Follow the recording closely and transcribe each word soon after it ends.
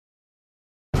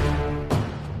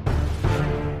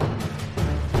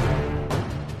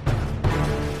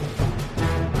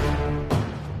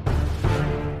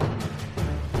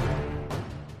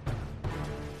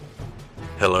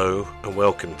Hello and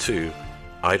welcome to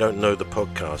I Don't Know the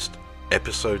Podcast,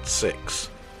 Episode 6,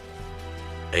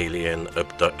 Alien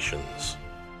Abductions.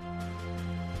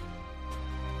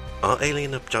 Are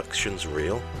alien abductions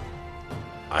real?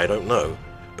 I don't know,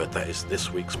 but that is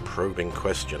this week's probing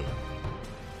question.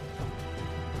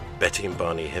 Betty and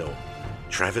Barney Hill,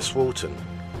 Travis Walton,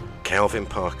 Calvin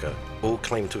Parker all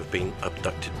claim to have been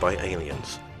abducted by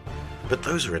aliens. But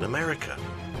those are in America.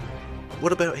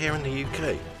 What about here in the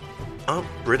UK? Aren't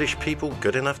British people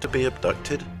good enough to be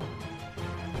abducted?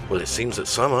 Well, it seems that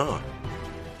some are,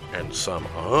 and some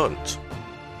aren't.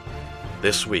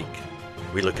 This week,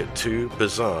 we look at two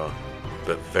bizarre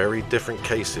but very different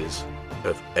cases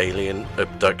of alien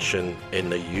abduction in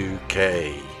the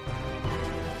UK.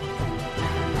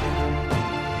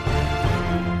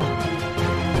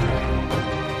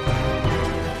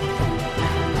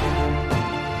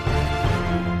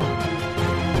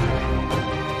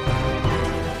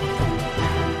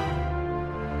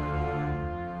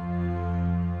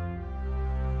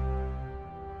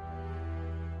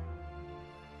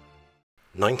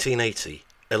 (1980),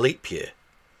 a leap year.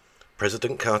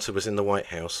 President Carter was in the White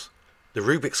House, the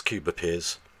Rubik's Cube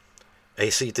appears,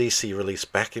 AC/DC release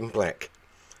Back in Black,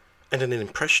 and an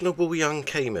impressionable young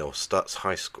K-Mill starts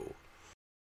high school.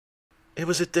 It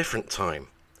was a different time,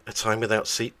 a time without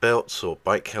seatbelts or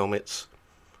bike helmets,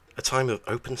 a time of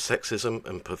open sexism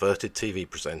and perverted TV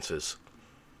presenters.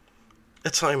 A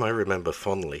time I remember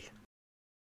fondly.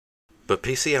 But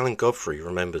PC Alan Godfrey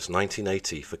remembers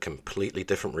 1980 for completely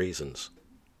different reasons.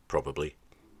 Probably.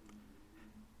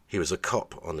 He was a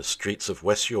cop on the streets of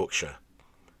West Yorkshire,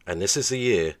 and this is the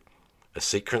year a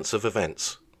sequence of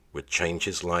events would change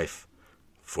his life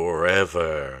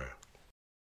forever.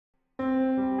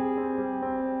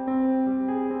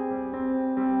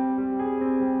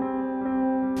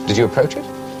 Did you approach it?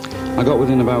 I got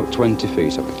within about 20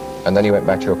 feet of it. And then you went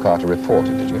back to your car to report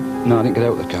it, did you? No, I didn't get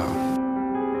out of the car.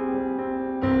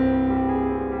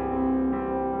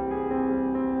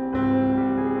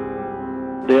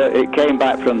 It came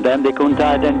back from them, they couldn't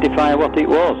identify what it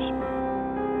was.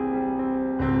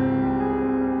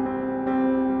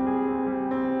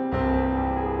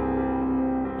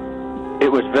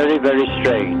 It was very, very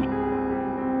strange.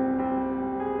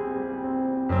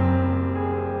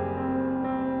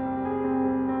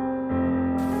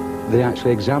 They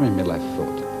actually examined my left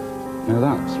foot. Now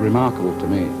that's remarkable to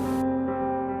me.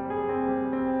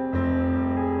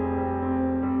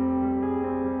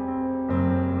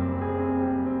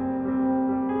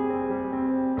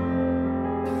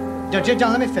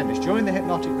 John, let me finish. During the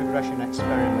hypnotic regression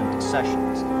experiment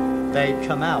sessions, they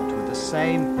come out with the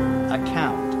same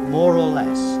account, more or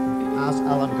less, as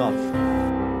Alan Godfrey.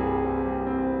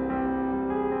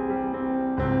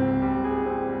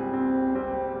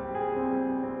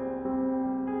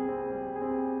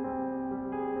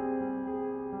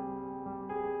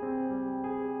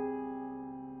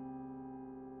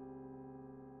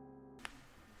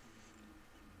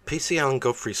 PC Alan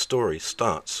Godfrey's story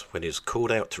starts when he is called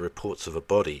out to reports of a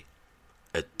body,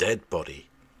 a dead body,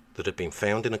 that had been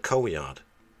found in a coal yard.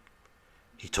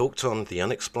 He talked on The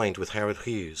Unexplained with Howard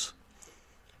Hughes.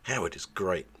 Howard is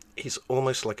great. He's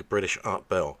almost like a British Art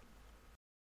Bell.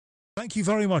 Thank you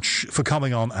very much for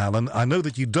coming on, Alan. I know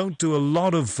that you don't do a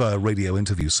lot of radio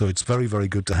interviews, so it's very, very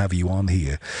good to have you on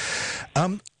here.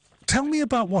 Tell me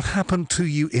about what happened to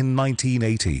you in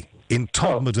 1980 in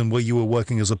Todmorden, where you were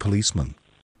working as a policeman.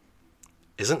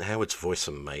 Isn't Howard's voice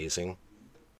amazing?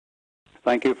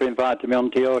 Thank you for inviting me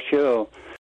onto your show.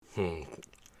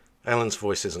 Alan's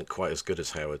voice isn't quite as good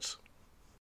as Howard's.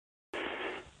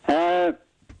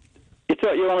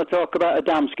 You want to talk about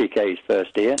Adamski case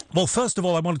first, do you? Well, first of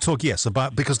all, I want to talk,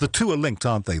 about, because the two are linked,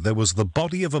 aren't they? There was the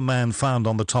body of a man found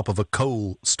on the top of a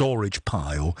coal storage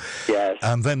pile. Yes.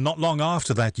 And then not long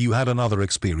after that, you had another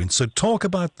experience. So talk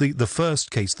about the first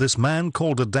case, this man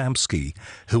called Adamski,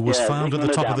 who was found at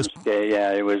the top of this...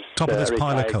 Yeah, he was top of this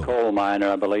pile of coal. Coal miner,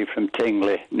 I believe, from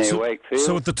Tingley, near Wakefield.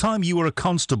 So at the time you were a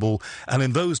constable, and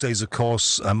in those days, of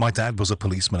course, my dad was a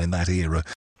policeman in that era.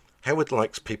 Howard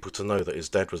likes people to know that his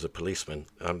dad was a policeman.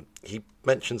 He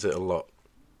mentions it a lot.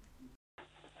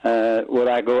 Would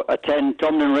I go attend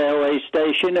Tomlin Railway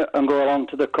Station and go along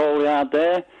to the coal yard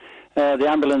there? The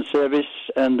ambulance service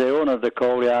and the owner of the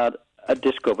coal yard had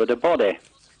discovered a body.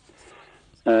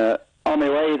 On my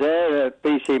way there,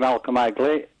 PC Malcolm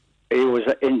Hagley, he was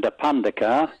in the Panda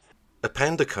car. A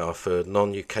Panda car, for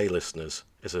non-UK listeners,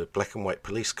 is a black and white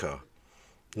police car,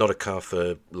 not a car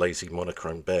for lazy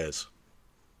monochrome bears.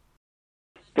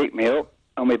 Picked me up,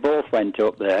 and we both went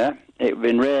up there. It had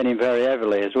been raining very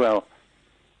heavily as well.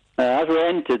 As we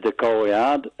entered the coal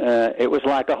yard, it was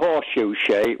like a horseshoe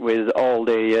shape with all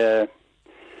the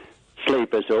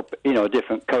sleepers up,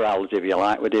 different corrals, if you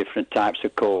like, with different types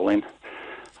of coal in.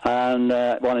 And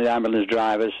one of the ambulance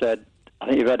drivers said, I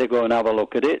think you better go and have a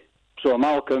look at it. So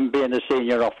Malcolm, being the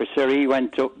senior officer, he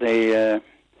went up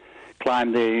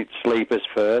climbed the sleepers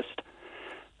first,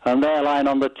 and there lying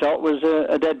on the top was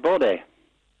a dead body.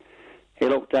 He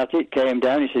looked at it, came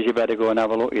down, he says, you better go and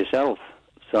have a look yourself.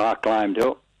 So I climbed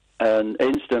up, and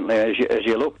instantly, as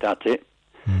you looked at it,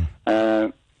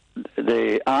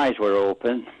 the eyes were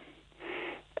open,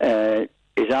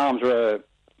 his arms were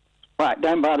right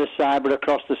down by the side but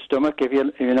across the stomach, if you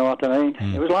know what I mean.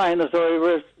 He was lying as though he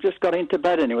was just got into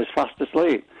bed and he was fast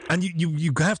asleep. And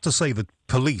you have to say that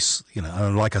police,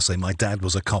 like I say, my dad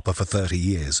was a copper for 30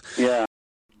 years. Yeah.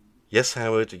 Yes,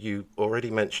 Howard, you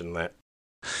already mentioned that.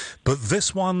 But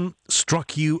this one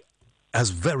struck you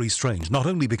as very strange, not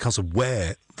only because of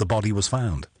where the body was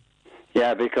found.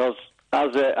 Yeah, because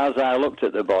as I looked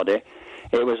at the body,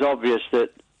 it was obvious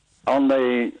that on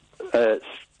the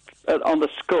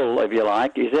skull, if you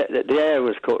like, the hair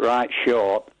was cut right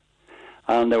short,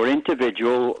 and there were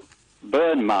individual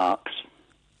burn marks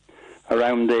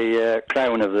around the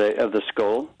crown of the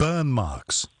skull. Burn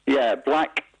marks? Yeah,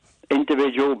 black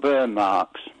individual burn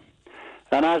marks.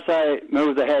 And as I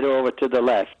moved the head over to the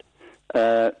left,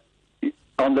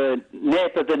 on the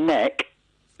nape of the neck,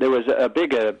 there was a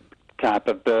bigger type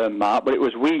of burn mark, but it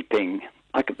was weeping,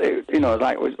 like it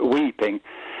was weeping.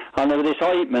 And there was this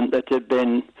ointment that had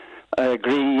been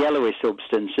green yellowy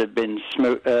substance had been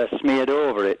smeared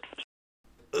over it.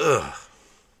 Ugh.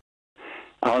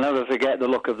 I'll never forget the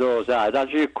look of those eyes.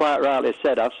 As you quite rightly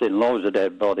said, I've seen loads of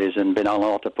dead bodies and been on a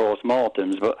lot of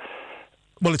post-mortems, but...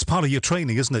 Well, it's part of your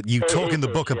training, isn't it? You talk in the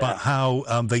book about how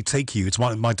they take you. It's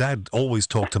my dad always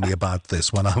talked to me about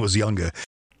this when I was younger.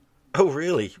 Oh,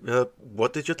 really?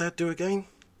 What did your dad do again?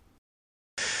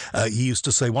 He used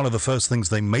to say one of the first things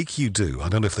they make you do, I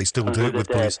don't know if they still do it with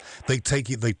police, they take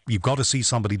you, you've got to see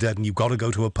somebody dead and you've got to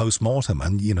go to a post-mortem,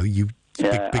 and,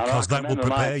 because that will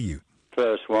prepare you.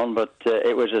 First one, but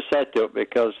it was a setup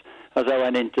because as I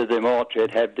went into the mortuary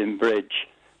at Hebden Bridge,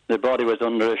 the body was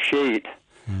under a sheet,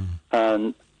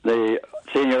 and the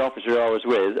senior officer I was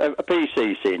with, a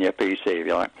senior PC, if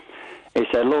you like, he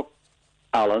said, look,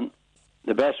 Alan,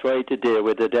 the best way to deal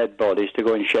with a dead body is to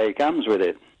go and shake hands with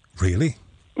it. Really?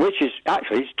 Which is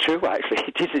actually, it's true, actually.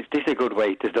 It is a good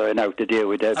way to know how to deal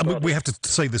with dead bodies. We have to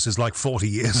say this is like 40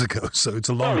 years ago, so it's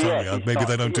a long time ago. Maybe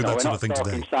they don't do that sort of thing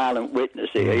today. We're not talking silent witness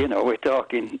here, we're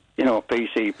talking,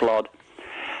 PC plod.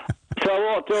 So I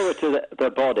walked over to the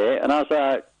body, and as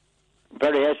I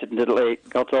very hesitantly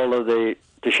got hold of to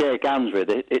shake hands with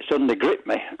it, it suddenly gripped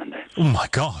me. And oh, my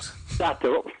God. Sat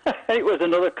up. It was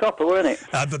another copper, wasn't it?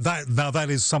 That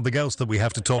is something else that we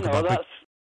have to talk about.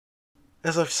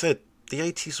 As I've said, the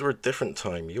 80s were a different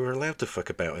time. You were allowed to fuck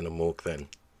about in a morgue then.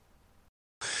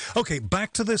 Okay,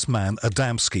 back to this man,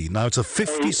 Adamski. Now, it's a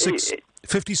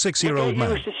 56-year-old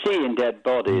man. I used to seeing dead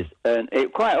bodies, and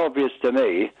it quite obvious to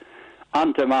me,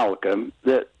 and to Malcolm,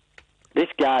 that this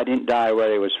guy didn't die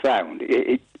where he was found.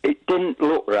 It didn't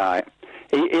look right.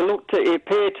 He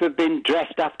appeared to have been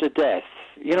dressed after death.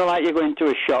 Like you go into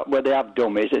a shop where they have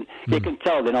dummies, and you can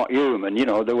tell they're not human,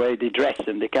 the way they dress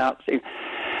them, they can't see.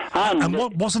 And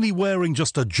what, wasn't he wearing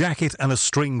just a jacket and a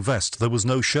string vest? There was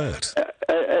no shirt.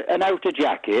 An outer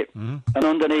jacket, and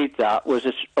underneath that was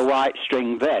a white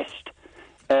string vest.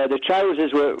 The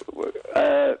trousers were...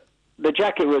 the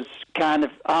jacket was kind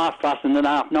of half fastened and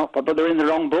half not, but they're in the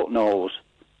wrong buttonholes.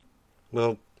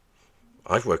 Well,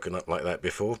 I've woken up like that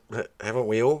before, haven't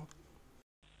we all?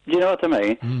 Do you know what I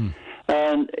mean?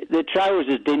 And the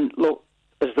trousers didn't look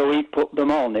as though he put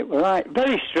them on. It was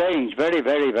very strange, very,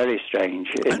 very, very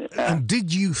strange. And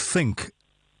did you think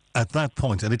at that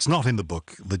point, and it's not in the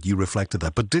book that you reflected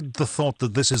that, but did the thought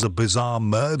that this is a bizarre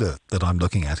murder that I'm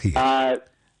looking at here?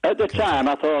 At the time,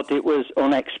 I thought it was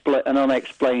an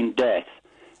unexplained death.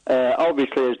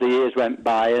 Obviously, as the years went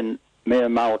by, and me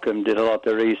and Malcolm did a lot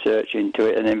of research into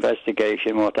it and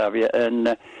investigation, what have you,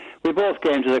 and we both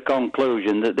came to the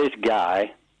conclusion that this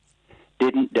guy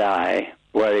didn't die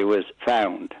where he was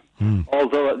found.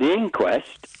 Although at the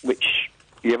inquest, which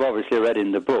you've obviously read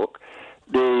in the book,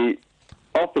 the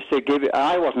officer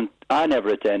I never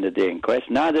attended the inquest,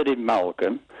 neither did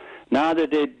Malcolm, neither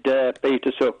did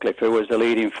Peter Sutcliffe, who was the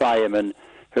leading fireman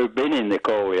who'd been in the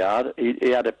coal yard. He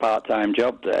had a part-time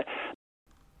job there.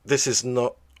 This is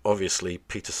not, obviously,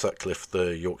 Peter Sutcliffe,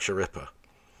 the Yorkshire Ripper.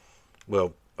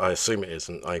 Well, I assume it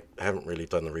isn't. I haven't really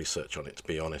done the research on it, to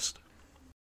be honest.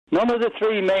 None of the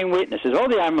three main witnesses, all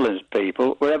the ambulance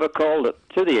people, were ever called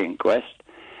to the inquest,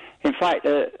 In fact,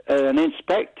 an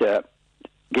inspector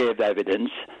gave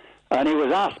evidence, and he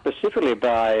was asked specifically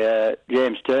by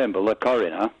James Turnbull, the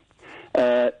coroner,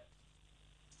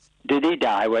 did he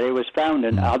die where he was found?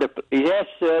 And yes,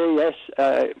 sir,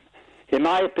 yes. In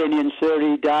my opinion, sir,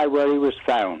 he died where he was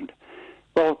found.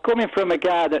 Well, coming from a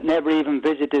guy that never even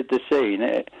visited the scene,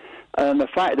 and the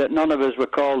fact that none of us were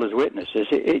called as witnesses,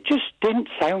 it just didn't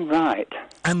sound right.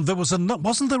 And there was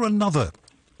wasn't there another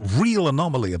real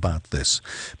anomaly about this?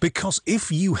 Because if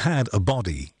you had a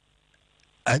body,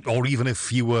 or even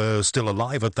if you were still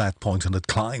alive at that point and had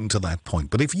climbed to that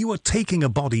point, but if you were taking a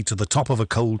body to the top of a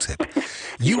coal tip,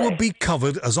 you would be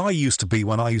covered, as I used to be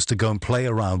when I used to go and play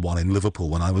around one in Liverpool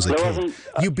when I was a kid.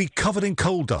 You'd be covered in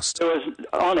coal dust. There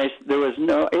was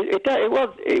no...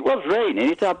 It was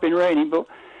raining. It had been raining, but...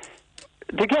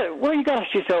 you got to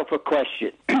ask yourself a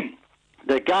question.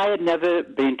 The guy had never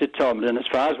been to Tomden, as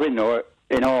far as we know,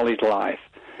 in all his life.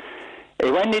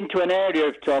 He went into an area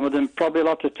of Tomden probably a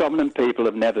lot of Tomden people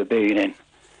have never been in.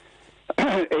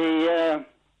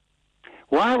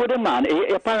 Why would a man... He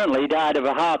apparently died of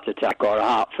a heart attack or a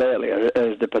heart failure,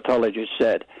 as the pathologist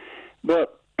said.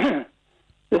 But the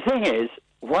thing is,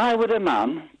 why would a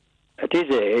man at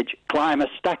his age climb a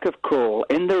stack of coal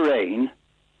in the rain,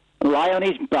 lie on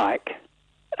his back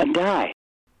and die?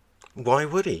 Why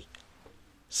would he?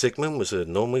 Sigmund was a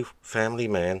normal family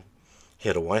man. He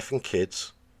had a wife and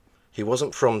kids. He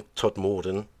wasn't from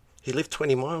Todmorden. He lived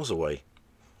 20 miles away.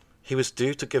 He was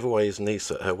due to give away his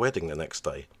niece at her wedding the next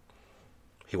day.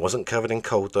 He wasn't covered in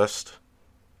coal dust,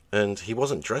 and he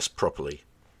wasn't dressed properly.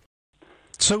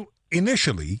 So,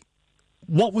 initially,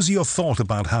 what was your thought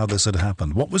about how this had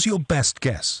happened? What was your best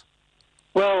guess?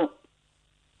 Well,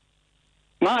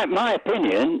 my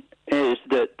opinion is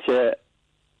that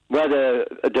whether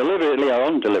deliberately or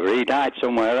undeliberately, he died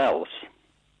somewhere else.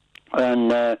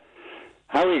 And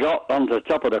how he got on the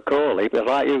top of the coal heap,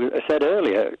 like you said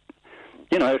earlier,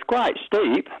 it's quite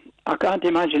steep. I can't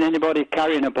imagine anybody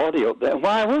carrying a body up there.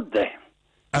 Why would they?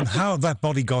 And how that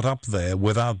body got up there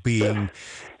without being...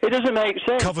 It doesn't make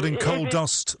sense. Covered in coal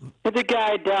dust. If the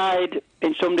guy died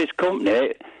in somebody's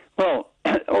company, well,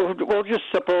 we'll just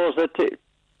suppose that he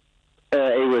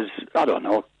was, I don't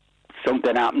know,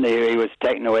 something happened here, he was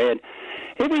taken away. And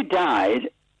if he died,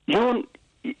 you'd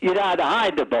either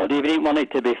hide the body if you didn't want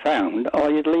it to be found, or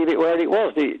you'd leave it where it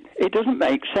was. It doesn't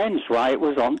make sense why it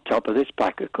was on top of this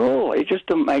pack of coal. It just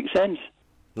doesn't make sense.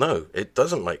 No, it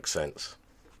doesn't make sense.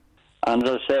 And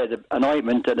as I said, an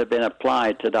ointment had been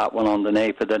applied to that one on the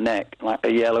nape of the neck, like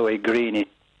a yellowy, greeny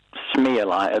smear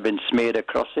light had been smeared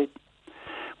across it,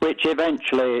 which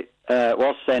eventually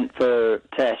was sent for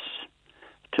tests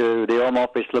to the Home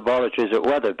Office laboratories at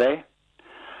Wetherby.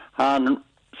 And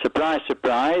surprise,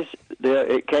 surprise,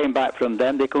 it came back from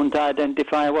them. They couldn't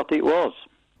identify what it was.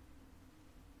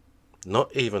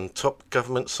 Not even top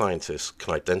government scientists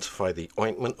can identify the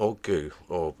ointment or goo,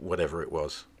 or whatever it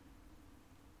was.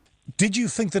 Did you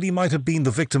think that he might have been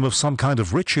the victim of some kind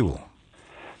of ritual?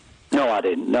 No, I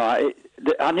didn't. No,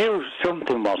 I knew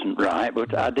something wasn't right,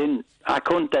 but I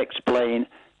couldn't explain.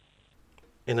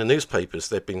 In the newspapers,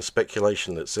 there'd been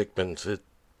speculation that Sigmund had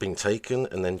been taken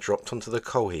and then dropped onto the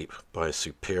coal heap by a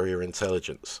superior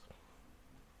intelligence.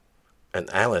 And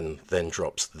Alan then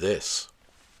drops this.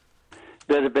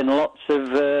 There have been lots of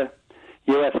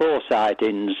UFO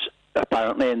sightings,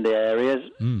 apparently, in the areas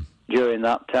during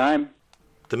that time.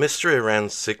 The mystery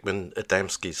around Sigmund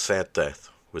Adamski's sad death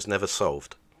was never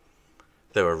solved.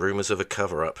 There were rumours of a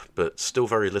cover-up, but still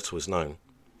very little was known.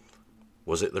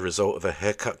 Was it the result of a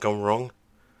haircut gone wrong?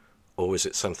 Or was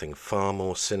it something far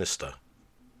more sinister?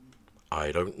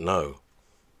 I don't know.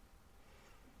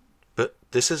 But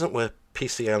this isn't where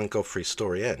PC Alan Godfrey's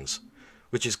story ends,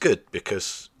 which is good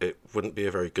because it wouldn't be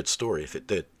a very good story if it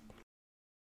did.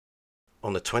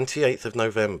 On the 28th of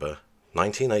November,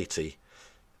 1980,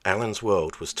 Alan's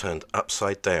world was turned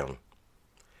upside down.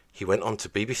 He went on to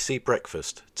BBC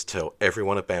Breakfast to tell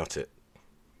everyone about it.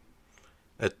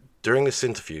 During this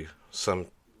interview, some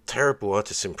terrible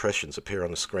artist impressions appear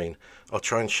on the screen. I'll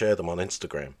try and share them on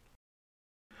Instagram.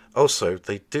 Also,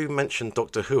 they do mention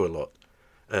Doctor Who a lot,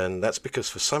 and that's because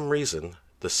for some reason,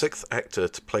 the sixth actor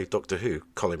to play Doctor Who,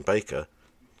 Colin Baker,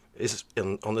 is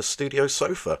on the studio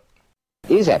sofa.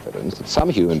 Is evidence that some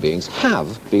human beings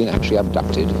have been actually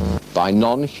abducted by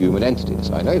non-human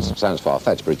entities. I know it sounds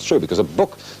far-fetched, but it's true, because a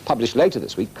book published later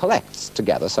this week collects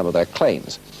together some of their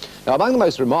claims. Now, among the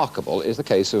most remarkable is the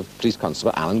case of Police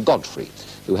Constable Alan Godfrey,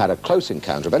 who had a close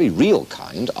encounter, a very real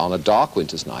kind, on a dark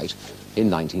winter's night in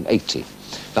 1980.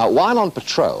 Now, while on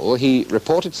patrol, he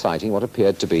reported sighting what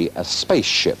appeared to be a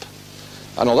spaceship.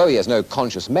 And although he has no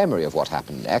conscious memory of what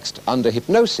happened next, under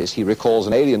hypnosis he recalls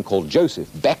an alien called Joseph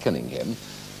beckoning him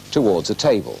towards a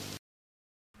table.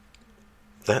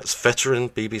 That's veteran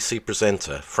BBC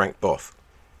presenter Frank Boff.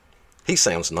 He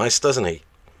sounds nice, doesn't he?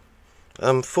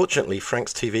 Unfortunately,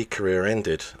 Frank's TV career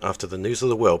ended after the News of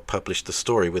the World published a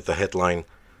story with the headline,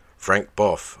 "Frank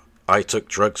Boff, I took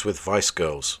drugs with Vice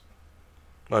girls."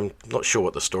 I'm not sure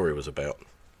what the story was about.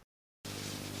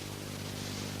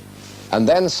 And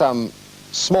then some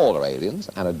smaller aliens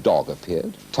and a dog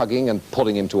appeared, tugging and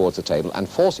pulling him towards the table and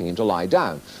forcing him to lie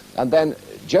down. And then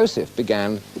Joseph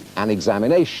began an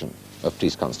examination of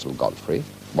Police Constable Godfrey,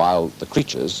 while the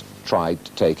creatures tried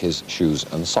to take his shoes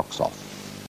and socks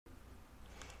off.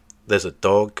 There's a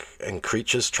dog and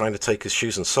creatures trying to take his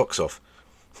shoes and socks off.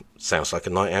 Sounds like a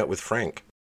night out with Frank.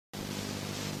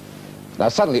 Now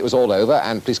suddenly it was all over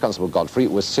and Police Constable Godfrey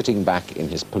was sitting back in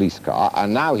his police car,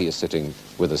 and now he is sitting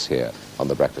with us here on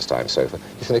the Breakfast Time sofa.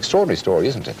 It's an extraordinary story,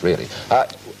 isn't it, really?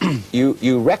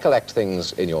 You recollect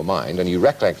things in your mind and you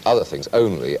recollect other things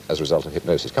only as a result of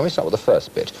hypnosis. Can we start with the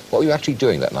first bit? What were you actually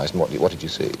doing that night and what did you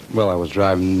see? Well, I was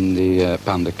driving the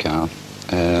Panda car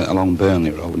along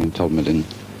Burnley Road in Todmorden,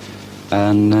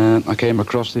 and I came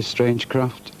across this strange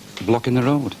craft blocking the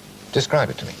road.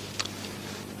 Describe it to me.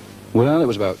 Well, it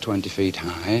was about 20 feet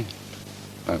high,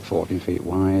 about 14 feet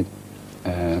wide.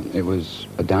 It was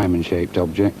a diamond-shaped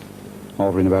object,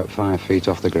 hovering about 5 feet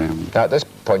off the ground. Now, at this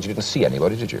point, you didn't see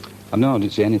anybody, did you? No, I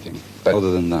didn't see anything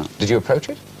other than that. Did you approach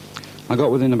it? I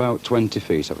got within about 20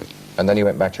 feet of it. And then you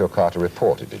went back to your car to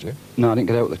report it, did you? No, I didn't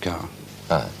get out of the car.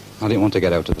 Ah. I didn't want to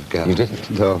get out of the car. You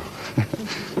didn't? No.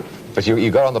 But you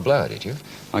got on the blur, did you?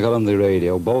 I got on the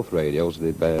radio, both radios,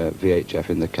 the VHF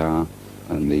in the car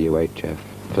and the UHF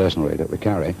personal radio that we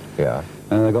carry. Yeah.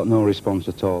 And I got no response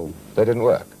at all. They didn't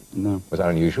work? No. Was that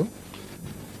unusual?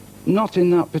 Not in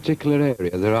that particular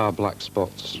area. There are black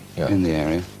spots in the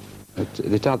area. But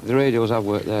the radios have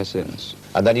worked there since.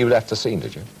 And then you left the scene,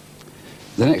 did you?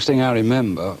 The next thing I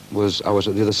remember was I was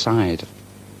at the other side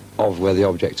of where the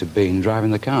object had been,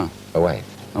 driving the car. Away?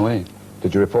 Away.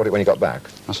 Did you report it when you got back?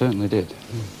 I certainly did.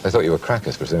 They thought you were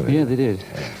crackers, presumably. Yeah, they did.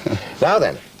 Now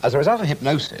then, as a result of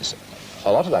hypnosis,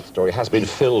 a lot of that story has been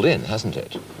filled in, hasn't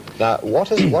it? Now, what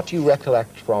do you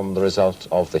recollect from the result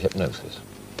of the hypnosis?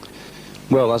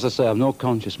 Well, as I say, I have no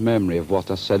conscious memory of what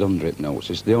I said under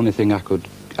hypnosis. The only thing I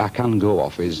can go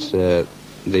off is the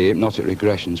hypnotic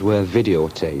regressions were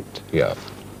videotaped. Yeah.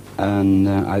 And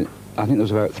I think there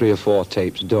was about 3 or 4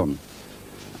 tapes done.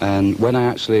 And when I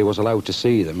actually was allowed to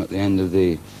see them at the end of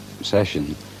the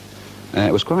session,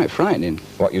 it was quite frightening.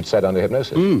 What you'd said under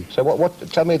hypnosis? Mm. So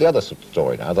tell me the other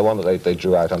story now, the one that they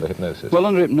drew out under hypnosis. Well,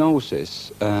 under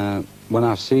hypnosis, when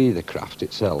I see the craft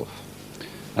itself,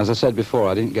 as I said before,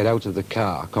 I didn't get out of the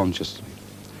car consciously.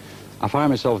 I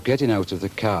find myself getting out of the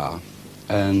car,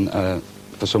 and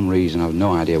for some reason, I have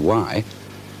no idea why,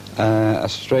 a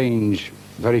strange,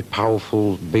 very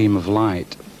powerful beam of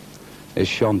light is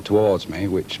shone towards me,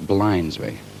 which blinds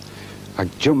me. I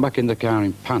jump back in the car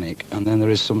in panic, and then there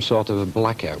is some sort of a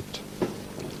blackout.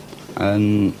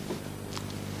 And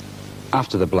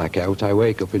after the blackout, I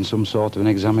wake up in some sort of an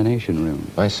examination room.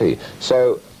 I see.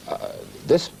 So,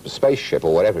 this spaceship,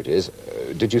 or whatever it is,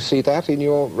 did you see that in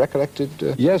your recollected...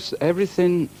 Yes,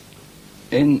 everything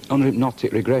under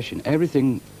hypnotic regression,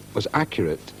 everything was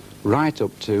accurate right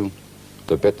up to...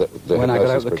 The bit that... when I got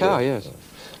out of the car, yes.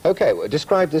 Okay, well,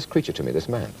 describe this creature to me, this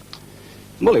man.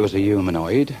 Well, he was a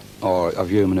humanoid, or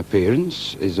of human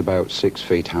appearance. He's about 6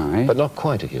 feet high. But not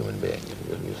quite a human being,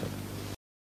 you say.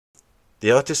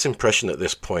 The artist's impression at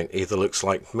this point either looks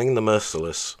like Ming the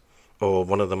Merciless or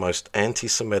one of the most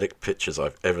anti-Semitic pictures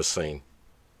I've ever seen.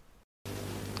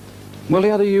 Well, he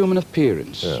had a human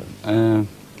appearance. Yeah.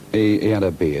 He had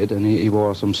a beard, and he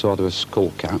wore some sort of a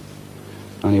skull cap,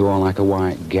 and he wore like a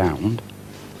white gown.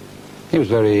 He was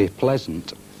very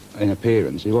pleasant in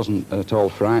appearance. He wasn't at all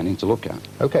frightening to look at.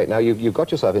 Okay, now you've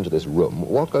got yourself into this room.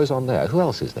 What goes on there? Who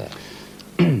else is there?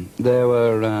 There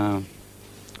were,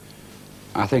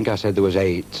 I think I said there was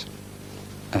 8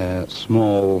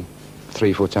 small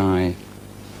 3-foot-high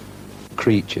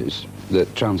creatures that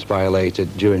transpilated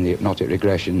during the hypnotic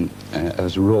regression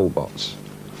as robots.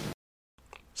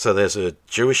 So there's a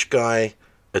Jewish guy,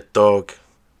 a dog,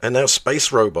 and now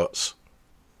space robots.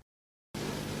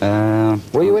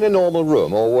 Were you in a normal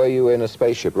room, or were you in a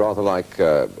spaceship, rather like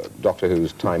Doctor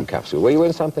Who's time capsule? Were you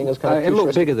in something as kind of... It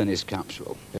looked bigger than his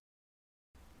capsule.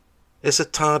 It's a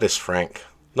TARDIS, Frank,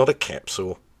 not a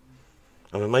capsule.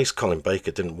 I'm amazed Colin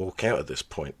Baker didn't walk out at this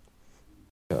point.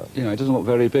 You know, it doesn't look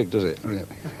very big, does it? Really?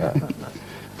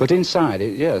 But inside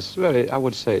it, yes, I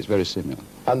would say it's very similar.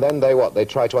 And then they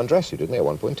tried to undress you, didn't they, at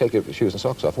one point? Take your shoes and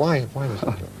socks off. Why was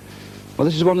that? Well,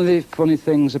 this is one of the funny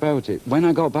things about it. When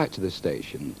I got back to the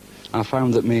station, I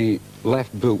found that my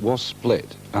left boot was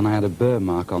split and I had a burn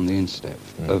mark on the instep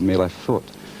of my left foot.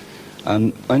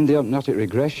 And in the hypnotic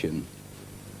regression,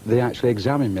 they actually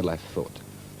examined my left foot.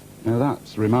 Now,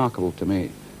 that's remarkable to me,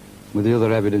 with the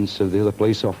other evidence of the other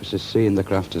police officers seeing the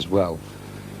craft as well.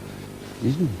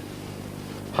 Isn't it?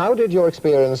 How did your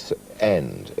experience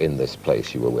end in this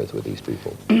place you were with these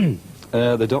people?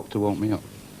 The doctor woke me up.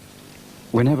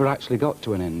 We never actually got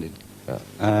to an ending.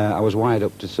 Yeah. I was wired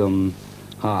up to some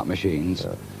heart machines,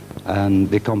 and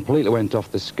they completely went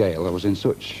off the scale. I was in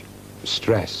such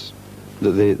stress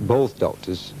that both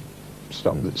doctors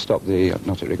stopped the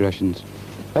hypnotic regressions.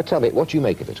 Now tell me, what do you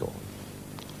make of it all?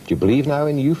 Do you believe now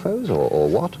in UFOs, or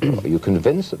what? Are you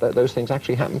convinced that those things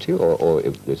actually happen to you, or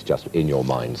it's just in your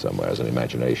mind somewhere as an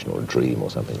imagination or a dream or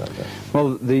something like that?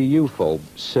 Well, the UFO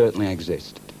certainly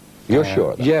existed. You're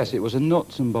sure of that? Yes, it was a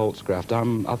nuts and bolts craft.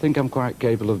 I think I'm quite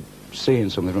capable of seeing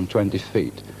something from 20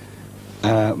 feet.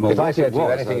 If I said to you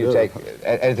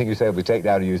anything you say will be taken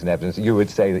down and used in evidence, you would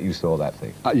say that you saw that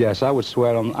thing? Yes, I would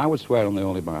swear on the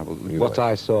Holy Bible. What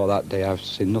I saw that day, I've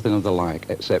seen nothing of the like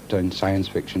except in science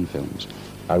fiction films.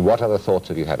 And what other thoughts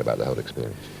have you had about the whole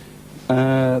experience?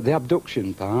 The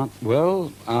abduction part,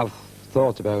 well, I've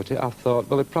thought about it. I've thought,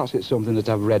 well, perhaps it's something that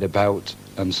I've read about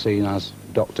and seen as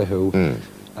Doctor Who,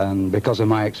 and because of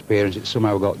my experience, it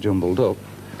somehow got jumbled up.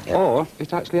 Yeah. Or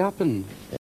it actually happened.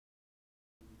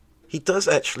 He does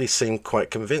actually seem quite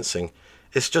convincing.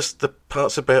 It's just the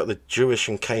parts about the Jewish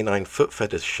and canine foot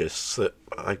fetishists that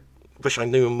I wish I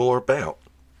knew more about.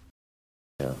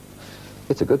 Yeah.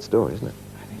 It's a good story, isn't it?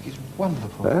 I think it's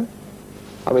wonderful. Yeah?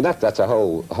 I mean, that's a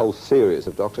whole series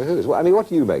of Doctor Who's. Well, I mean, what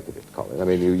do you make of it, Colin? I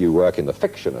mean, you work in the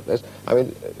fiction of this. I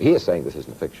mean, he is saying this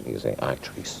isn't fiction. He is saying, I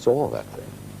actually saw that thing.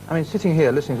 I mean, sitting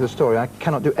here listening to the story, I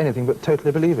cannot do anything but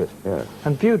totally believe it. Yeah.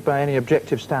 And viewed by any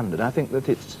objective standard, I think that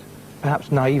it's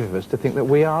perhaps naive of us to think that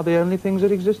we are the only things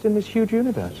that exist in this huge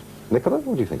universe. Nicola,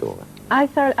 what do you think of all that? I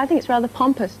think it's rather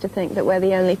pompous to think that we're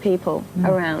the only people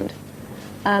around.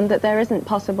 That there isn't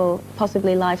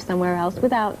possibly life somewhere else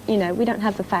without, we don't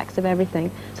have the facts of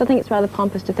everything. So I think it's rather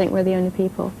pompous to think we're the only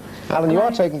people. Alan, you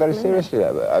are taken very seriously,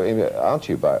 I mean, aren't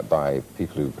you, by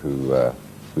people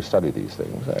who study these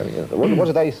things? I mean, what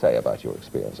do they say about your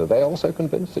experience? Are they also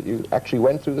convinced that you actually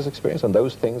went through this experience and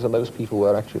those things and those people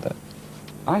were actually there?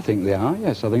 I think they are,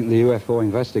 yes. I think the UFO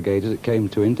investigators that came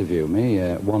to interview me,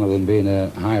 one of them being a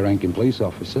high-ranking police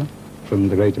officer from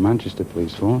the Greater Manchester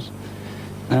Police Force,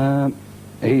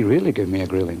 he really gave me a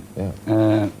grilling,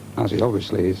 as he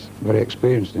obviously is very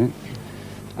experienced in it.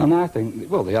 And I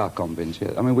think, well, they are convinced,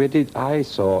 yeah. I mean, I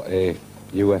saw a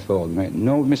UFO, mate.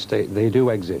 No mistake, they do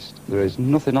exist. There is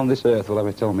nothing on this earth will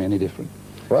ever tell me any different.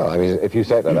 Well, I mean, if you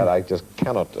say that, I just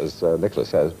cannot, as Nicholas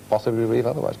says, possibly believe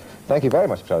otherwise. Thank you very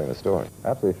much for telling the story.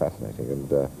 Absolutely fascinating,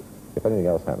 and if anything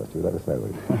else happens to you, let us know.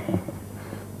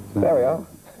 There we are.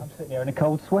 I'm sitting here in a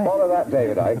cold sweat. Follow that,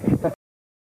 David Icke.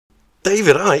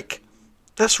 David Icke?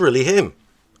 That's really him.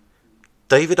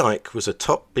 David Icke was a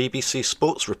top BBC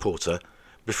sports reporter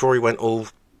before he went all...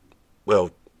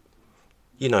 well,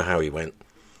 you know how he went.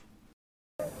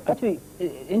 Actually,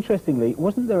 interestingly,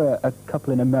 wasn't there a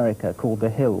couple in America called the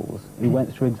Hills who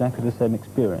went through exactly the same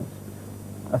experience?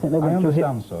 I think they went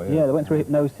Yeah, they went through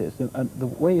hypnosis, and the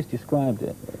way he's described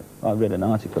it, I read an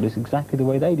article, it's exactly the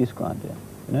way they described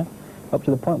it, Up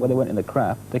to the point where they went in the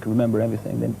craft, they could remember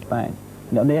everything, then bang.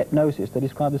 And the hypnosis, they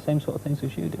described the same sort of things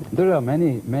as you did. There are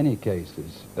many, many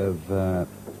cases of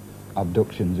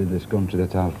abductions in this country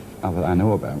that I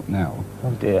know about now.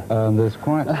 Oh dear. There's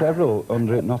quite several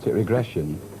under hypnotic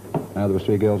regression. There were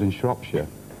 3 girls in Shropshire.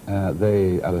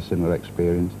 They had a similar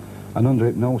experience. And under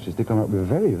hypnosis, they come up with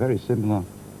very, very similar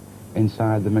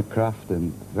inside the craft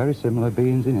and very similar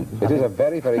beings in it. It is a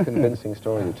very, very convincing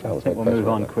story you tell. I think we'll move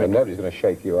on quick. And nobody's going to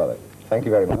shake you, are they? Thank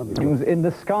you very much. It was in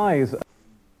the skies.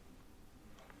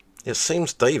 It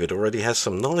seems David already has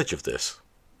some knowledge of this.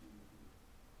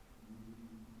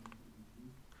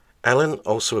 Alan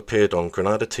also appeared on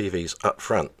Granada TV's Up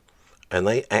Front, and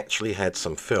they actually had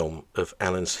some film of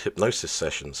Alan's hypnosis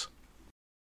sessions.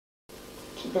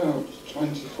 It's about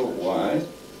 20 foot wide.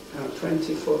 About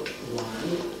 20 foot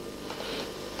wide.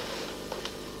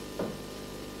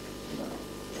 About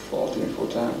 14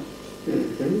 foot out.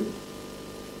 Mm-hmm.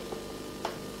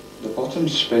 The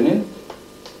bottom's spinning.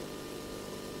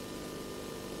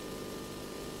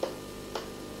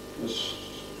 There's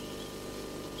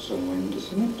some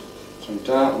windows in it. Some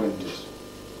dark windows.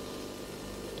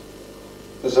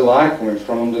 There's a light coming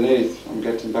from underneath. I'm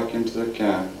getting back into the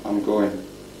car. I'm going.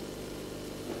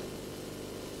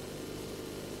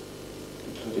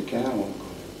 Bloody cow won't go.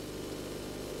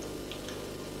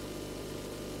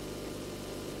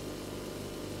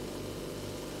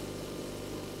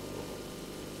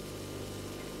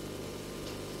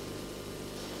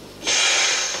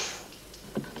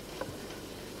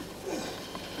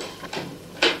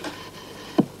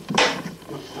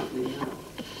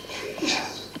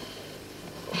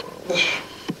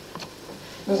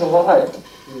 There's a light.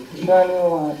 Shining a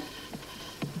light.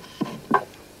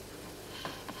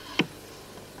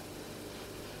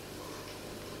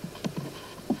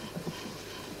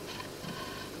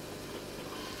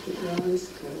 Keep your eyes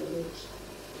closed.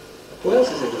 Who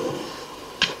else is it all?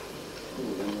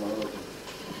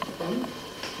 Pardon?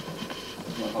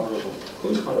 It's not horrible.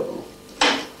 Who's horrible?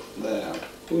 There.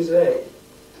 Who's they?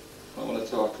 I want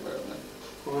to talk about them.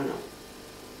 Why not?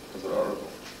 Because they're horrible.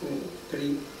 Could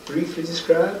you briefly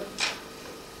describe?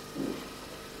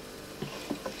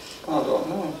 I don't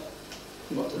know.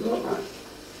 What does it look like?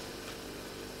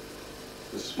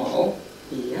 They're small.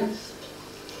 Yes.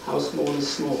 How small is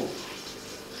small?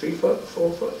 3 foot,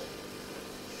 4 foot?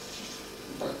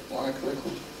 But like a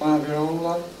little 5-year-old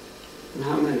lad. And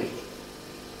how many?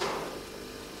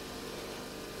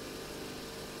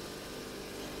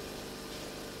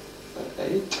 About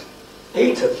 8.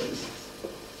 8 of them.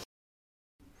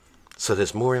 So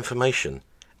there's more information.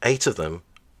 8 of them,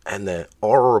 and they're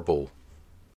horrible.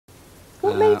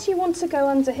 What made you want to go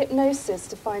under hypnosis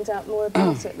to find out more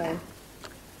about it then?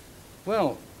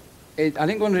 Well, I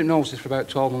didn't go under hypnosis for about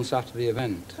 12 months after the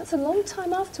event. That's a long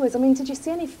time afterwards. I mean, did you see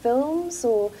any films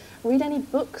or read any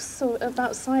books or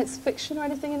about science fiction or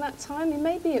anything in that time? I mean,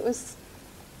 maybe it was...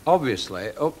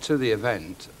 Obviously, up to the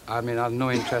event, I mean, I had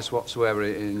no interest whatsoever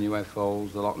in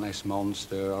UFOs, the Loch Ness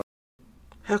Monster, or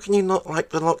How can you not like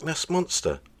the Loch Ness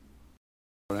Monster?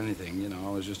 or anything, you know.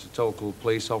 I was just a total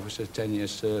police officer, 10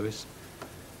 years service.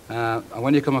 And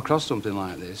when you come across something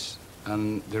like this,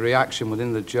 and the reaction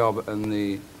within the job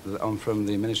and from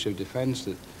the Ministry of Defence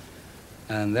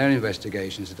and their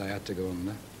investigations that I had to go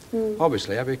under,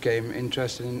 obviously I became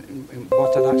interested in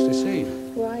what I'd actually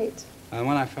seen. Right. And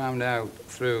when I found out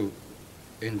through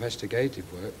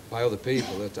investigative work by other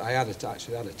people that I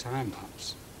actually had a time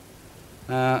lapse,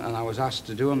 and I was asked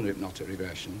to do under hypnotic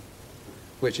regression,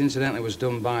 which incidentally was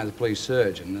done by the police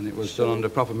surgeon, and it was done under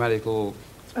proper medical...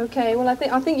 Okay, well, I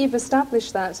think you've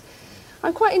established that.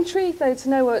 I'm quite intrigued, though, to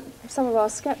know what some of our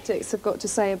sceptics have got to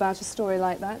say about a story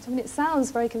like that. I mean, it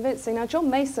sounds very convincing. Now, John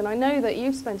Mason, I know that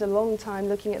you've spent a long time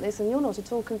looking at this and you're not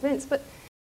at all convinced, but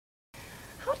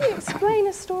how do you explain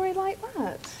a story like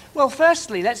that? Well,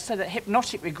 firstly, let's say that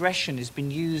hypnotic regression has been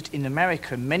used in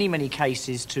America in many, many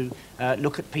cases to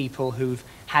look at people who've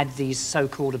had these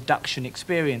so-called abduction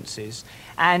experiences.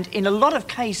 And in a lot of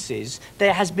cases,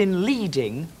 there has been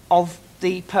leading of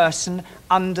the person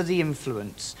under the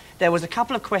influence. There was a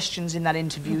couple of questions in that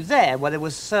interview there where there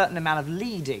was a certain amount of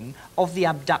leading of the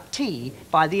abductee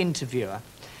by the interviewer.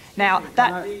 Now,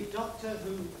 that... The doctor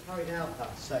who carried out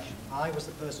that session, I was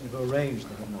the person who arranged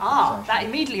the hypnotic session. That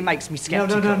immediately makes me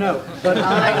sceptical. No. But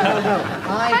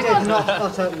I did not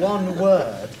utter one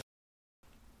word.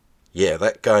 Yeah,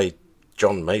 that guy,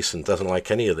 John Mason, doesn't like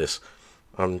any of this.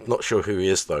 I'm not sure who he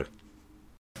is, though.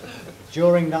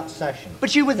 During that session.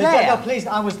 But you were there. No, please,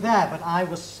 I was there, but I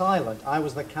was silent. I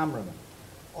was the cameraman.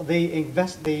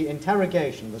 The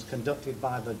interrogation was conducted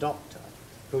by the doctor,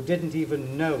 who didn't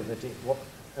even know that it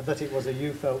was a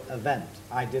UFO event.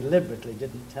 I deliberately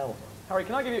didn't tell him. Harry,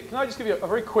 can I just give you a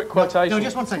very quick quotation? No,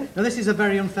 just one second. Now, this is a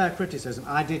very unfair criticism.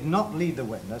 I did not lead the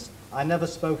witness. I never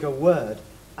spoke a word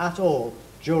at all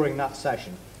during that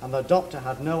session, and the doctor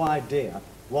had no idea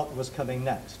what was coming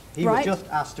next. He was just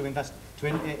asked to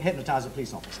hypnotise a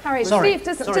police officer. Harry, Steve,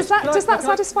 does that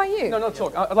satisfy you? No,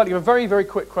 talk. I'd like to give a very, very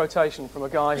quick quotation from a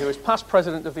guy who is past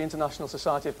president of the International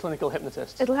Society of Clinical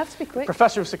Hypnotists. It'll have to be quick.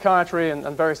 Professor of psychiatry and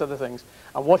various other things.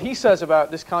 And what he says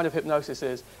about this kind of hypnosis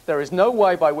is, there is no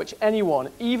way by which anyone,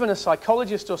 even a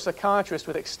psychologist or psychiatrist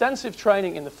with extensive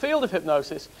training in the field of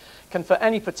hypnosis, can for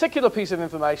any particular piece of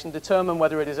information determine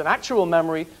whether it is an actual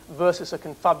memory versus a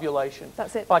confabulation.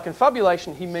 That's it. By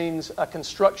confabulation, he means a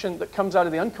construction that comes out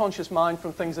of the unconscious mind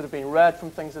from things that have been read,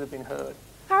 from things that have been heard.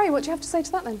 Harry, what do you have to say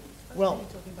to that then? Well,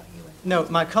 no,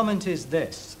 my comment is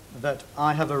this, that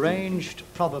I have arranged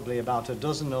probably about a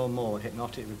dozen or more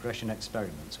hypnotic regression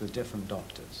experiments with different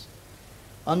doctors.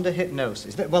 Under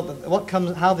hypnosis,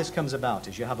 how this comes about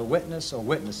is you have a witness or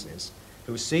witnesses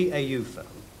who see a UFO,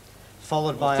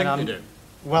 followed by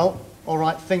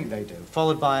think they do,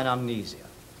 followed by an amnesia.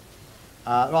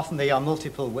 Often they are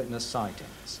multiple witness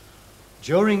sightings.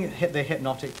 During the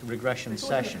hypnotic regression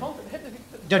session...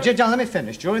 John, let me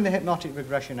finish. During the hypnotic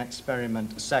regression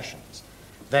experiment sessions,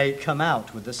 they come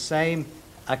out with the same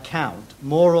account,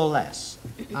 more or less,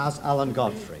 as Alan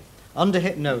Godfrey. Under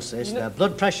hypnosis, their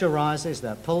blood pressure rises,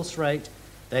 their pulse rate,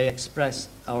 they express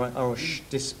or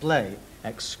display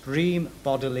extreme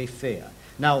bodily fear.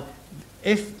 Now,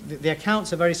 if the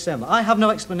accounts are very similar, I have no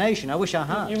explanation. I wish I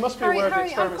had. You must be aware of the Harry,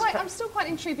 experiments. I'm still quite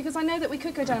intrigued because I know that we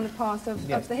could go down the path of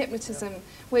the hypnotism,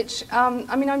 which,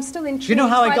 I mean, I'm still intrigued. Do you know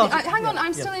how I got it? Hang on,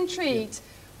 I'm still intrigued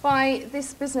by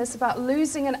this business about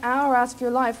losing an hour out of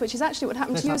your life, which is actually what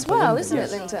happened to you as well, isn't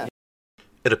it, Linda?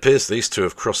 It appears these two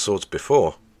have crossed swords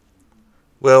before.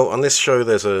 Well, on this show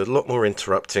there's a lot more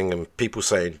interrupting and people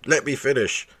saying, "Let me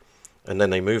finish," and then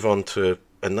they move on to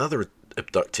another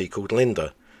abductee called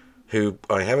Linda, who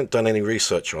I haven't done any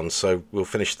research on, so we'll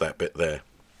finish that bit there.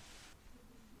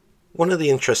 One of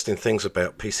the interesting things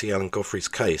about P.C. Alan Godfrey's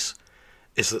case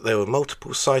is that there were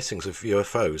multiple sightings of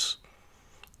UFOs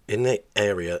in the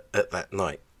area at that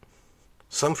night,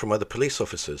 some from other police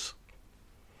officers.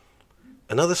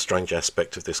 Another strange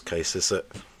aspect of this case is that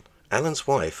Alan's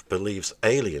wife believes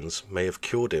aliens may have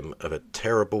cured him of a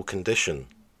terrible condition.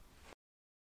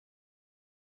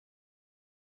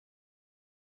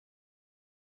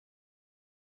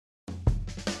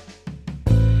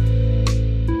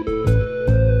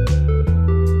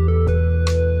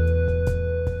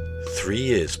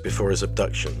 Years before his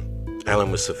abduction,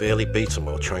 Alan was severely beaten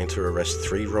while trying to arrest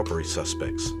 3 robbery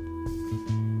suspects.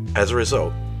 As a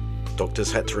result,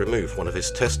 doctors had to remove one of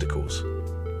his testicles.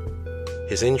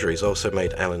 His injuries also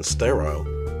made Alan sterile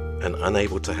and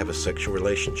unable to have a sexual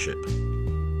relationship.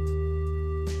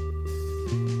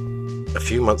 A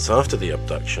few months after the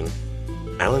abduction,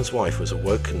 Alan's wife was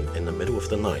awoken in the middle of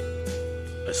the night.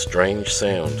 A strange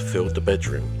sound filled the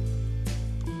bedroom.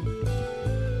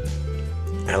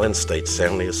 Alan stayed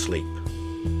soundly asleep.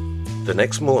 The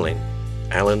next morning,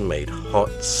 Alan made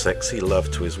hot, sexy love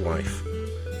to his wife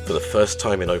for the first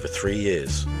time in over 3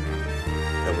 years.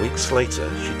 And weeks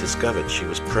later, she discovered she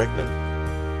was pregnant.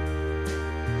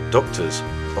 Doctors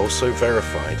also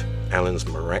verified Alan's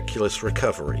miraculous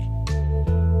recovery.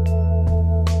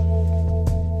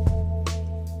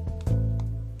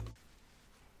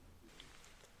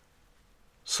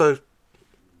 So,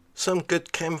 some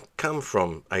good can come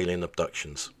from alien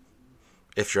abductions.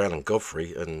 If you're Alan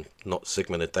Godfrey and not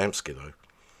Zygmunt Adamski, though.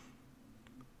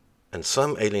 And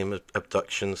some alien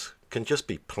abductions can just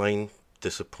be plain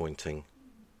disappointing.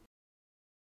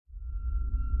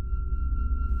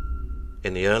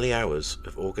 In the early hours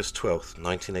of August 12th,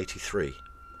 1983,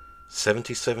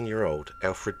 77-year-old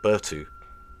Alfred Bertu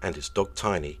and his dog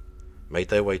Tiny made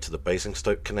their way to the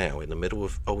Basingstoke Canal in the middle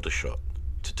of Aldershot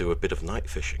to do a bit of night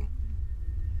fishing.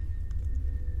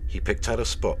 He picked out a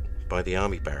spot by the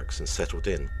army barracks and settled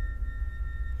in.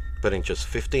 But in just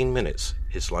 15 minutes,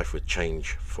 his life would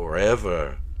change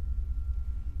forever.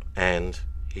 And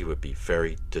he would be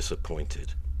very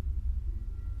disappointed.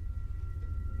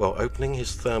 While opening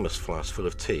his thermos flask full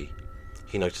of tea,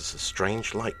 he noticed a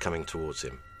strange light coming towards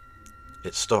him.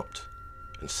 It stopped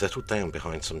and settled down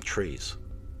behind some trees.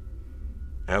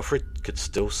 Alfred could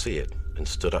still see it and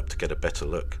stood up to get a better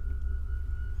look.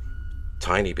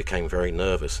 Tiny became very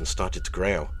nervous and started to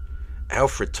growl.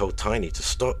 Alfred told Tiny to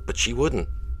stop, but she wouldn't.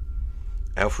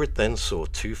 Alfred then saw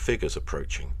 2 figures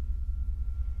approaching.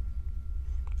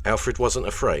 Alfred wasn't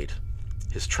afraid.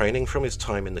 His training from his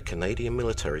time in the Canadian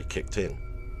military kicked in.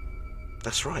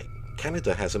 That's right,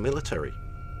 Canada has a military.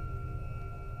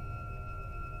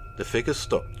 The figures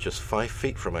stopped just 5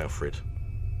 feet from Alfred.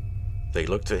 They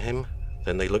looked at him,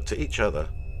 then they looked at each other,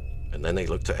 and then they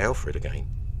looked at Alfred again.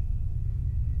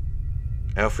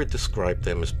 Alfred described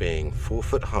them as being 4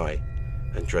 foot high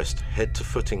and dressed head to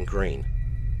foot in green.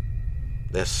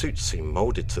 Their suits seemed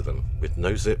molded to them with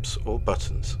no zips or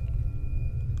buttons.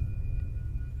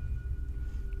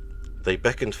 They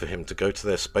beckoned for him to go to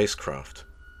their spacecraft.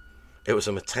 It was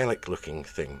a metallic-looking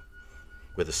thing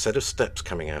with a set of steps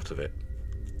coming out of it.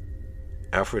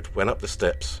 Alfred went up the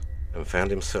steps and found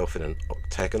himself in an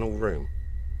octagonal room.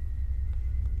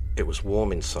 It was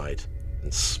warm inside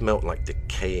and smelt like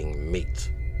decaying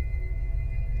meat.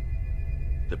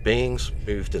 The beings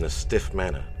moved in a stiff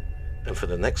manner, and for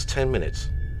the next 10 minutes,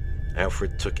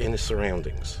 Alfred took in his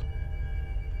surroundings.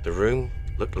 The room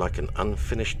looked like an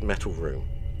unfinished metal room.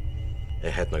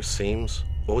 It had no seams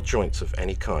or joints of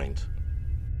any kind.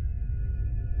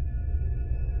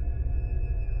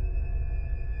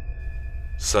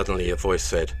 Suddenly a voice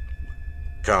said,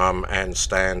 "Come and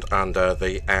stand under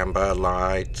the amber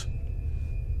light."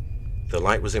 The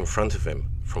light was in front of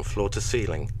him, from floor to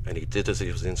ceiling, and he did as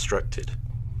he was instructed.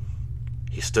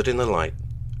 He stood in the light,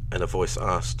 and a voice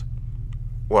asked,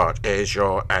 "What is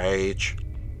your age?"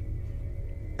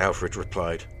 Alfred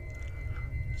replied,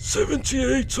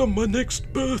 78 on my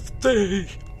next birthday.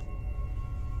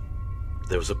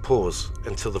 There was a pause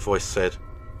until the voice said,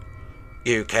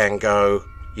 "You can go.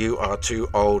 You are too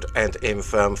old and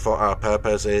infirm for our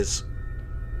purposes."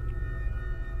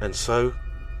 And so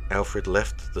Alfred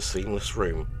left the seamless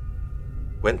room,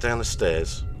 went down the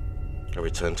stairs, and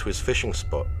returned to his fishing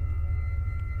spot.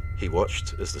 He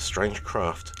watched as the strange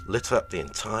craft lit up the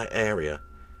entire area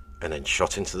and then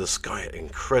shot into the sky at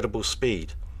incredible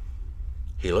speed.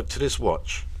 He looked at his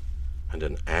watch, and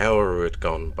an hour had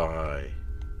gone by.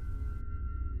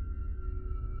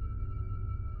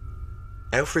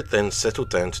 Alfred then settled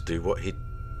down to do what he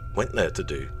went there to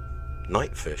do,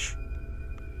 night fish.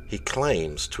 He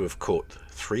claims to have caught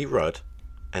 3 rudd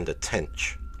and a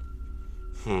tench.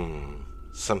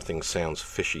 Something sounds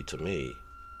fishy to me.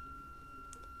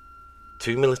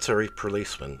 2 military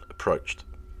policemen approached,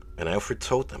 and Alfred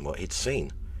told them what he'd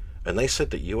seen, and they said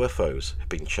that UFOs had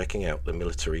been checking out the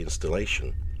military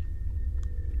installation.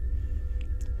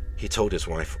 He told his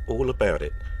wife all about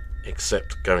it,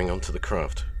 except going onto the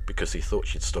craft, because he thought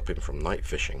she'd stop him from night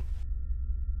fishing.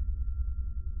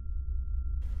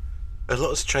 A lot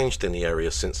has changed in the area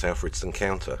since Alfred's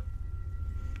encounter.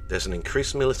 There's an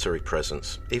increased military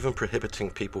presence, even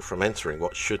prohibiting people from entering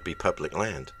what should be public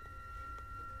land.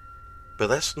 But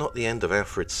that's not the end of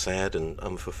Alfred's sad and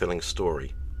unfulfilling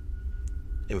story.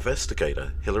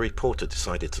 Investigator Hilary Porter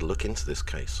decided to look into this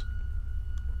case.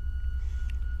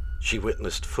 She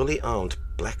witnessed fully armed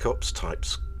Black Ops type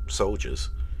soldiers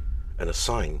and a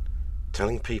sign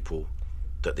telling people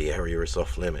that the area is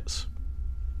off limits.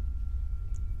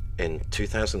 In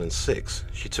 2006,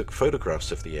 she took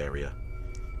photographs of the area.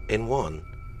 In one,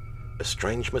 a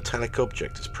strange metallic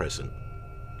object is present.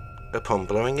 Upon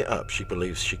blowing it up, she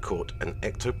believes she caught an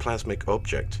ectoplasmic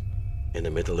object in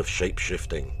the middle of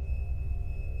shape-shifting.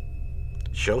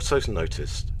 She also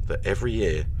noticed that every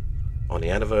year, on the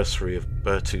anniversary of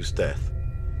Bertu's death,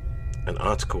 an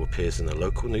article appears in the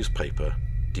local newspaper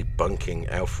debunking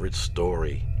Alfred's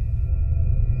story.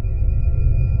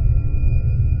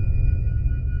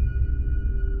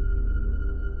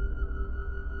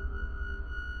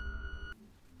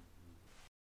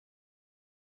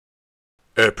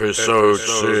 Episode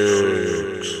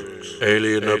 6,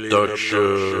 Alien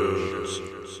Abductions,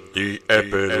 the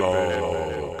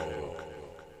Epilogue.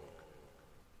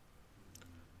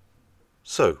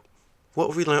 So, what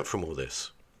have we learnt from all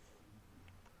this?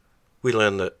 We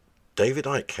learned that David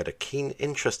Icke had a keen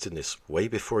interest in this way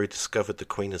before he discovered the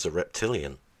Queen as a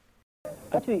reptilian.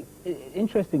 Actually,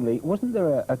 interestingly, wasn't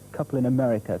there a couple in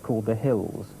America called the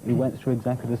Hills who went through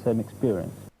exactly the same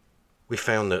experience? We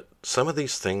found that some of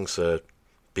these things are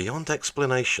beyond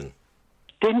explanation.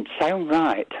 Didn't sound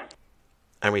right.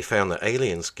 And we found that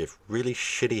aliens give really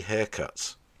shitty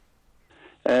haircuts.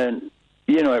 And,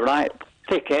 right,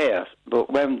 thick hair,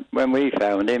 but when we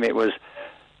found him, it was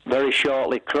very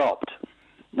shortly cropped.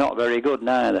 Not very good,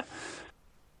 neither.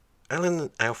 Alan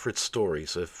and Alfred's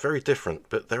stories are very different,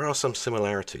 but there are some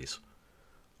similarities.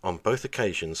 On both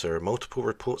occasions, there are multiple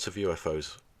reports of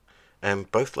UFOs, and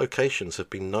both locations have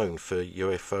been known for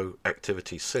UFO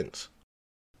activity since.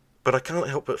 But I can't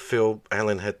help but feel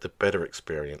Alan had the better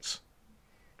experience.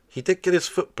 He did get his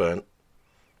foot burnt,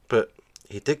 but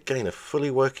he did gain a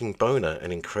fully working boner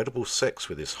and incredible sex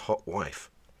with his hot wife.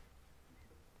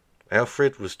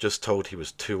 Alfred was just told he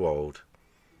was too old.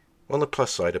 On the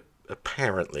plus side,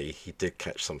 apparently he did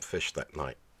catch some fish that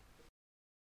night.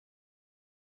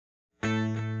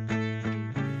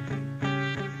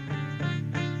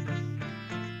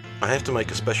 I have to make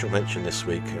a special mention this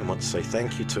week and want to say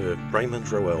thank you to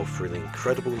Raymond Roel for the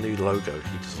incredible new logo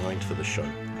he designed for the show.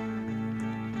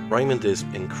 Raymond is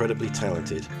incredibly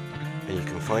talented, and you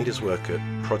can find his work at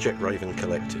Project Raven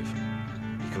Collective.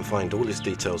 You can find all his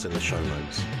details in the show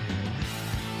notes.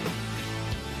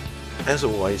 As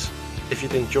always, if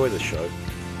you'd enjoy the show,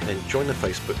 then join the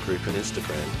Facebook group and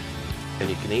Instagram, and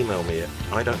you can email me at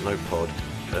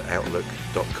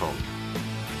idon'tknowpod@outlook.com.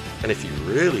 And if you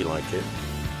really like it,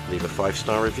 leave a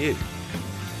 5-star review.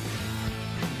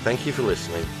 Thank you for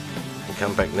listening, and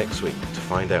come back next week to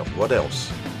find out what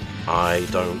else I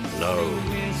don't know.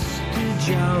 Mr.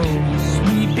 Jones,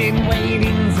 we've been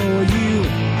waiting for you.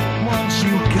 Won't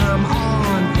you come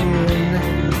on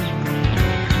in?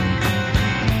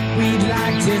 We'd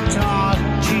like to talk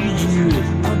to you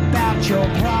about your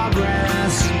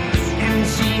progress and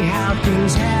see how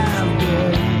things have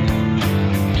been.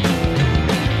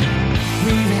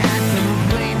 We've had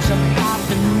complaints about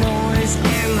the noise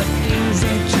and the things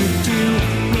that you do.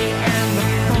 Me and the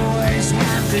boys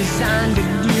have designed a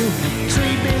new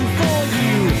treatment for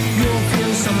you. You'll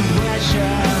feel some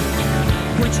pressure,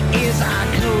 which is our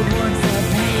code word